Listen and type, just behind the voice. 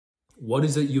What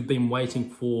is it you've been waiting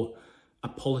for a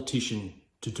politician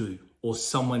to do or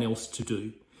someone else to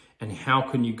do? And how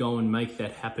can you go and make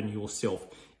that happen yourself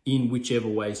in whichever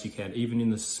ways you can, even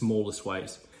in the smallest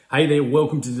ways? Hey there,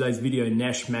 welcome to today's video.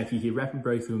 Nash Mackey here, rapid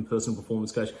breakthrough and personal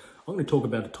performance coach. I'm going to talk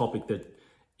about a topic that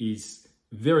is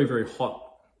very, very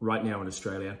hot right now in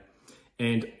Australia.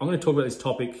 And I'm going to talk about this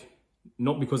topic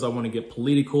not because I want to get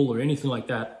political or anything like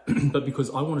that, but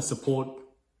because I want to support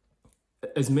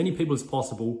as many people as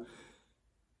possible.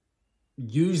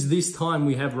 Use this time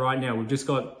we have right now. We've just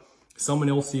got someone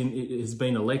else has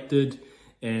been elected,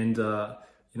 and I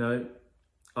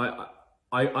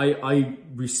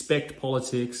respect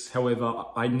politics. However,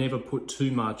 I never put too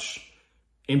much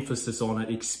emphasis on it,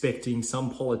 expecting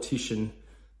some politician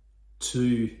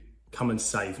to come and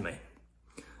save me.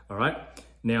 All right.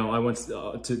 Now, I want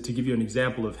to give you an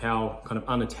example of how kind of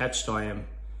unattached I am.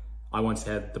 I once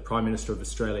had the Prime Minister of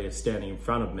Australia standing in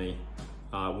front of me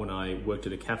when I worked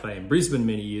at a cafe in Brisbane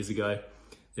many years ago.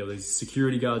 There were these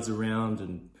security guards around,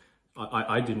 and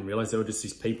I didn't realize they were just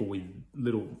these people with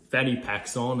little fanny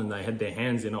packs on, and they had their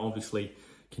hands in, obviously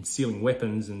concealing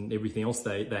weapons and everything else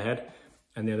they had.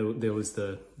 And there was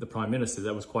the Prime Minister.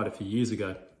 That was quite a few years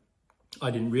ago.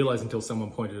 I didn't realize until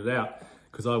someone pointed it out,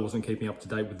 because I wasn't keeping up to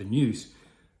date with the news.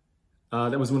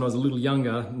 That was when I was a little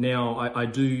younger. Now I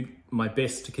do my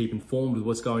best to keep informed with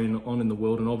what's going on in the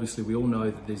world. And obviously we all know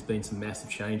that there's been some massive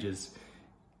changes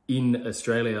in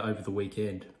Australia over the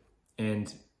weekend.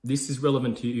 And this is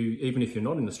relevant to you, even if you're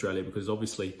not in Australia, because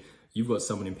obviously you've got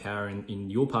someone in power in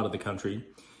your part of the country.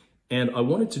 And I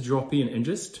wanted to drop in and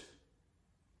just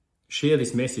share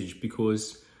this message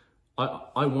because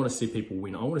I want to see people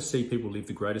win. I want to see people live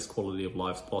the greatest quality of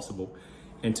lives possible.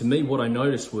 And to me, what I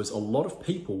noticed was a lot of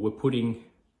people were putting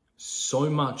so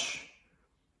much,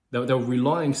 they were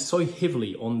relying so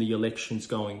heavily on the elections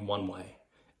going one way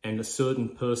and a certain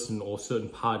person or certain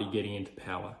party getting into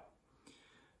power.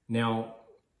 Now,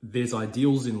 there's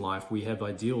ideals in life. We have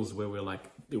ideals where we're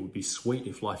like, it would be sweet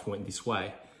if life went this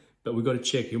way, but we've got to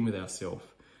check in with ourselves.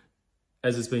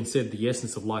 As it's been said, the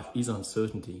essence of life is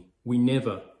uncertainty. We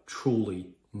never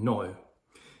truly know.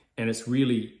 And it's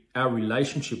really our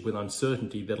relationship with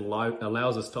uncertainty that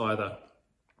allows us to either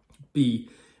be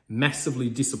massively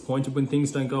disappointed when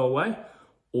things don't go away,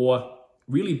 or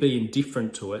really be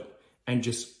indifferent to it and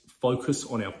just focus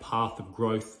on our path of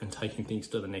growth and taking things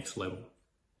to the next level.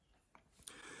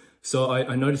 So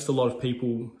I noticed a lot of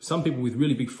people, some people with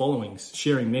really big followings,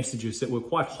 sharing messages that were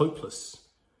quite hopeless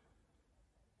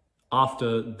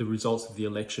after the results of the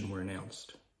election were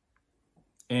announced.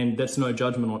 And that's no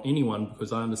judgment on anyone,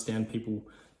 because I understand people,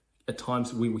 at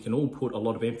times we can all put a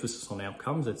lot of emphasis on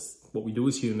outcomes. That's what we do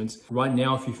as humans. Right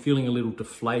now, if you're feeling a little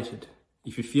deflated,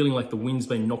 if you're feeling like the wind's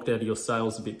been knocked out of your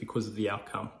sails a bit because of the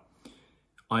outcome,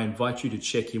 I invite you to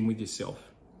check in with yourself.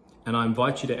 And I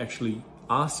invite you to actually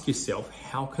ask yourself,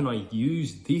 how can I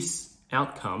use this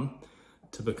outcome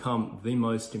to become the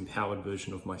most empowered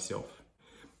version of myself?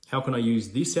 How can I use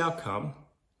this outcome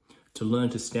to learn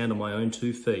to stand on my own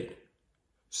 2 feet,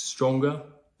 stronger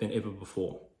than ever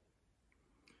before?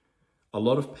 A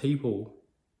lot of people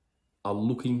are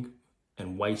looking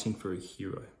and waiting for a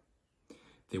hero.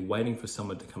 They're waiting for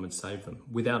someone to come and save them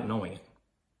without knowing it.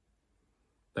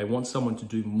 They want someone to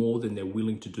do more than they're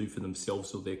willing to do for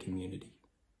themselves or their community.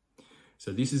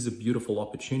 So this is a beautiful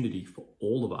opportunity for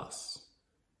all of us,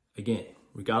 again,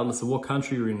 regardless of what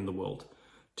country you're in the world,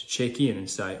 to check in and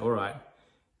say, all right,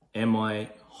 am I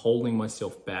holding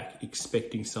myself back,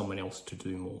 expecting someone else to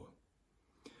do more?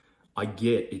 I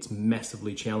get it's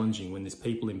massively challenging when there's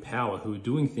people in power who are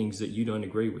doing things that you don't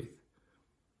agree with,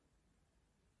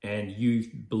 and you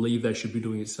believe they should be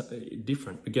doing it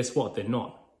different, but guess what? They're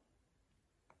not.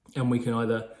 And we can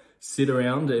either sit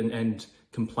around and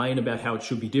complain about how it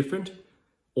should be different,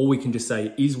 or we can just say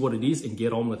it is what it is and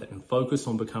get on with it and focus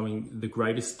on becoming the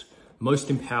greatest, most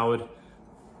empowered,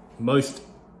 most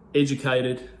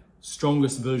educated,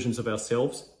 strongest versions of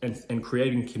ourselves, and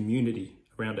creating community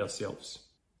around ourselves.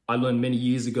 I learned many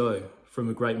years ago from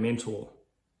a great mentor,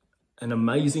 an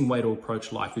amazing way to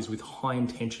approach life is with high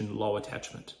intention, low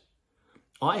attachment.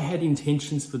 I had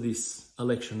intentions for this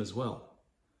election as well.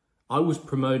 I was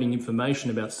promoting information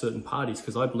about certain parties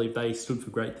because I believed they stood for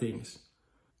great things.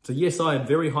 So yes, I had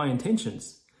very high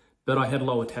intentions, but I had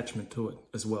low attachment to it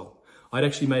as well. I'd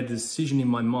actually made a decision in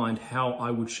my mind how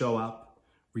I would show up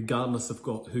regardless of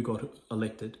who got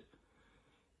elected.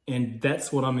 And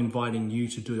that's what I'm inviting you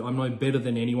to do. I'm no better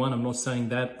than anyone. I'm not saying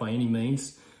that by any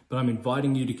means, but I'm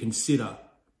inviting you to consider,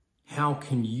 how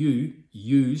can you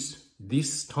use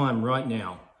this time right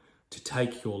now to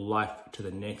take your life to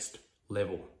the next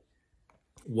level?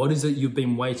 What is it you've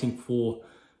been waiting for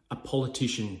a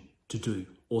politician to do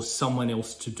or someone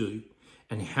else to do?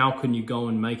 And how can you go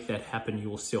and make that happen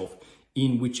yourself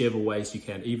in whichever ways you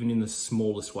can, even in the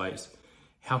smallest ways?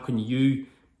 How can you,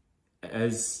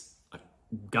 as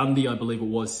Gandhi, I believe it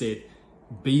was, said,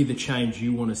 be the change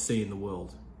you want to see in the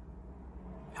world?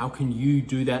 How can you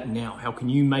do that now? How can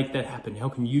you make that happen? How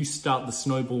can you start the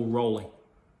snowball rolling?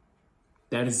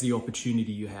 That is the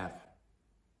opportunity you have.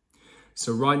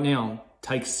 So right now,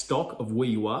 take stock of where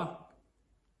you are.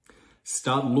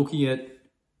 Start looking at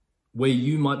where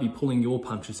you might be pulling your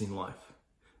punches in life,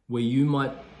 where you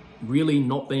might really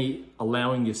not be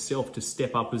allowing yourself to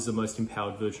step up as the most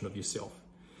empowered version of yourself.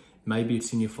 Maybe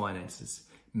it's in your finances.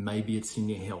 Maybe it's in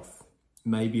your health.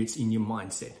 Maybe it's in your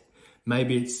mindset.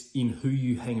 Maybe it's in who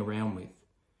you hang around with.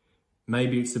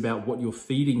 Maybe it's about what you're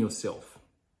feeding yourself,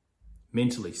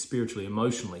 mentally, spiritually,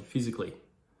 emotionally, physically.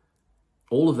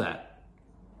 All of that.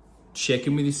 Check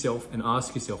in with yourself and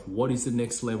ask yourself, what is the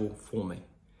next level for me?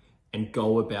 And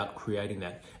go about creating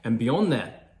that. And beyond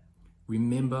that,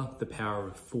 remember the power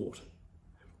of thought.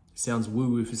 Sounds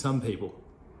woo-woo for some people.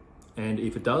 And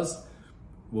if it does,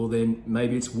 well then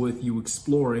maybe it's worth you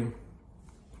exploring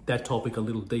that topic a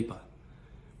little deeper.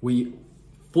 We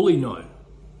fully know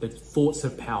that thoughts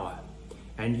have power,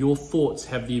 and your thoughts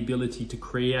have the ability to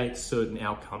create certain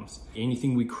outcomes.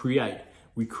 Anything we create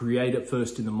it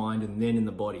first in the mind and then in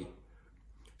the body.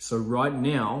 So right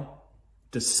now,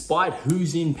 despite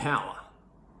who's in power,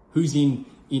 who's in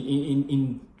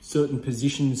certain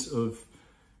positions of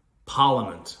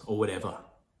parliament or whatever,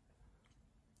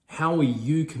 how are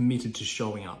you committed to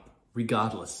showing up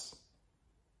regardless?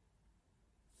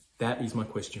 That is my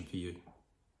question for you.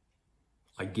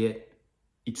 I get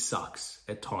it sucks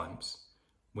at times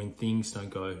when things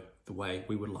don't go the way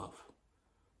we would love.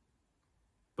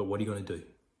 But what are you going to do?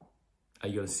 Are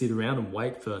you going to sit around and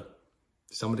wait for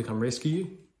someone to come rescue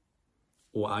you?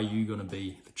 Or are you going to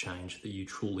be the change that you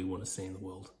truly want to see in the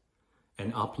world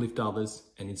and uplift others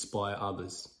and inspire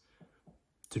others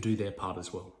to do their part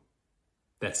as well?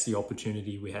 That's the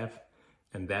opportunity we have.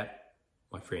 And that,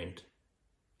 my friend,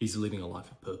 is living a life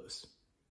of purpose.